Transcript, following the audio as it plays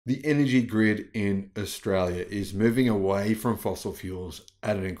The energy grid in Australia is moving away from fossil fuels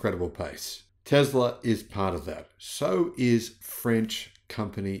at an incredible pace. Tesla is part of that. So is French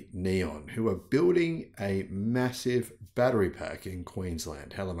company Neon, who are building a massive battery pack in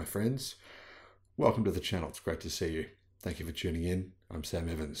Queensland. Hello, my friends. Welcome to the channel. It's great to see you. Thank you for tuning in. I'm Sam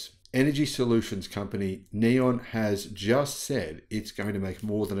Evans. Energy solutions company Neon has just said it's going to make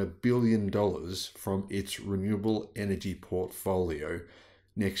more than $1 billion from its renewable energy portfolio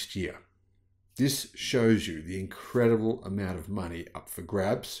next year. This shows you the incredible amount of money up for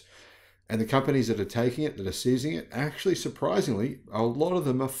grabs, and the companies that are taking it, that are seizing it, actually surprisingly, a lot of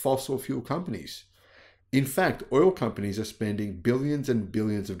them are fossil fuel companies. In fact, oil companies are spending billions and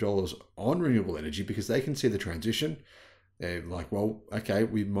billions of dollars on renewable energy because they can see the transition. They're like, well, okay,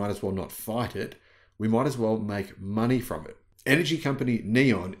 we might as well not fight it. We might as well make money from it. Energy company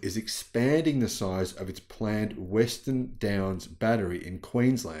Neon is expanding the size of its planned Western Downs battery in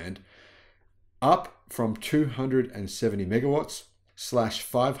Queensland up from 270 megawatts /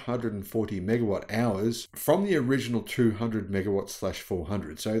 540 megawatt hours from the original 200 megawatts /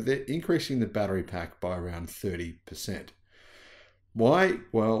 400. So they're increasing the battery pack by around 30%. Why?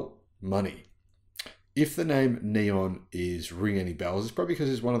 Well, money. If the name Neon is ring any bells, it's probably because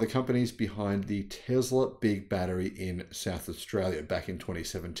it's one of the companies behind the Tesla big battery in South Australia back in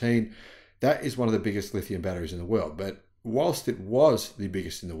 2017. That is one of the biggest lithium batteries in the world. But whilst it was the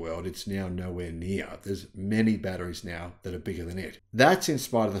biggest in the world, it's now nowhere near. There's many batteries now that are bigger than it. That's in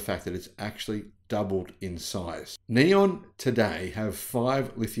spite of the fact that it's actually doubled in size. Neon today have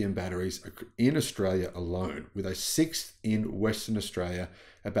 5 lithium batteries in Australia alone, with a 6th in Western Australia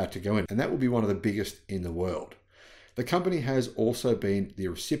about to go in, and that will be one of the biggest in the world. The company has also been the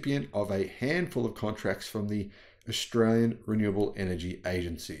recipient of a handful of contracts from the Australian Renewable Energy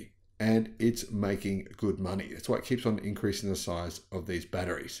Agency, and it's making good money. That's why it keeps on increasing the size of these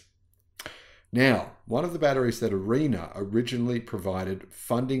batteries. Now, one of the batteries that ARENA originally provided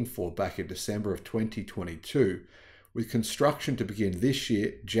funding for back in December of 2022, with construction to begin this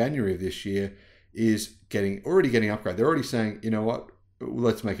year, January of this year, is already getting upgraded. They're already saying, you know what,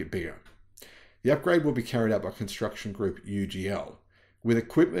 let's make it bigger. The upgrade will be carried out by construction group UGL, with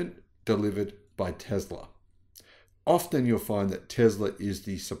equipment delivered by Tesla. Often you'll find that Tesla is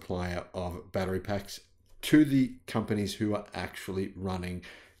the supplier of battery packs to the companies who are actually running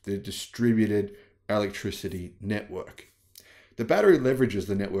the distributed electricity network. The battery leverages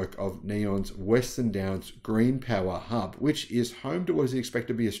the network of Neon's Western Downs Green Power Hub, which is home to what is expected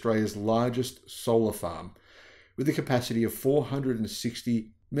to be Australia's largest solar farm, with a capacity of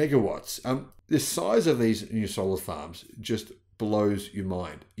 460 megawatts. The size of these new solar farms just blows your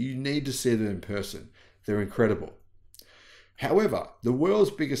mind. You need to see them in person. They're incredible. However, the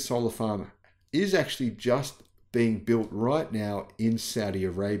world's biggest solar farm is actually just being built right now in Saudi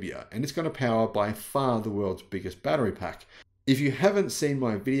Arabia, and it's going to power by far the world's biggest battery pack. If you haven't seen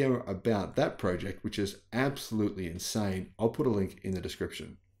my video about that project, which is absolutely insane, I'll put a link in the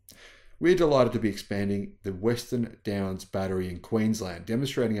description. We're delighted to be expanding the Western Downs battery in Queensland,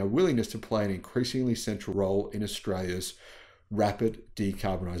 demonstrating our willingness to play an increasingly central role in Australia's rapid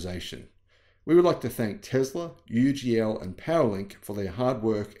decarbonisation. We would like to thank Tesla, UGL and Powerlink for their hard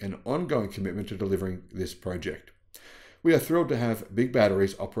work and ongoing commitment to delivering this project. We are thrilled to have big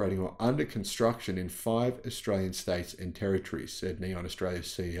batteries operating or under construction in 5 Australian states and territories, said Neon Australia's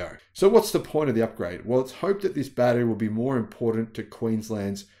CEO. So what's the point of the upgrade? Well, it's hoped that this battery will be more important to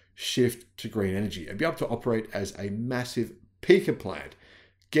Queensland's shift to green energy and be able to operate as a massive peaker plant,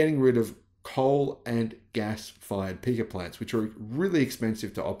 getting rid of coal and gas-fired peaker plants, which are really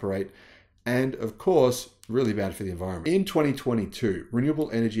expensive to operate and, of course, really bad for the environment. In 2022,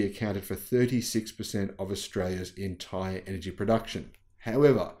 renewable energy accounted for 36% of Australia's entire energy production.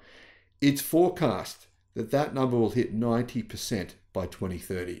 However, it's forecast that that number will hit 90% by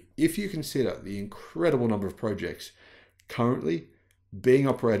 2030. If you consider the incredible number of projects currently being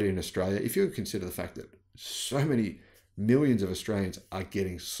operated in Australia, if you consider the fact that so many millions of Australians are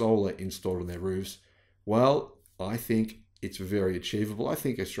getting solar installed on their roofs, well, I think it's very achievable. I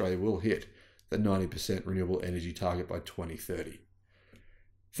think Australia will hit the 90% renewable energy target by 2030.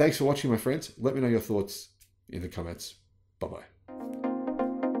 Thanks for watching, my friends. Let me know your thoughts in the comments. Bye-bye.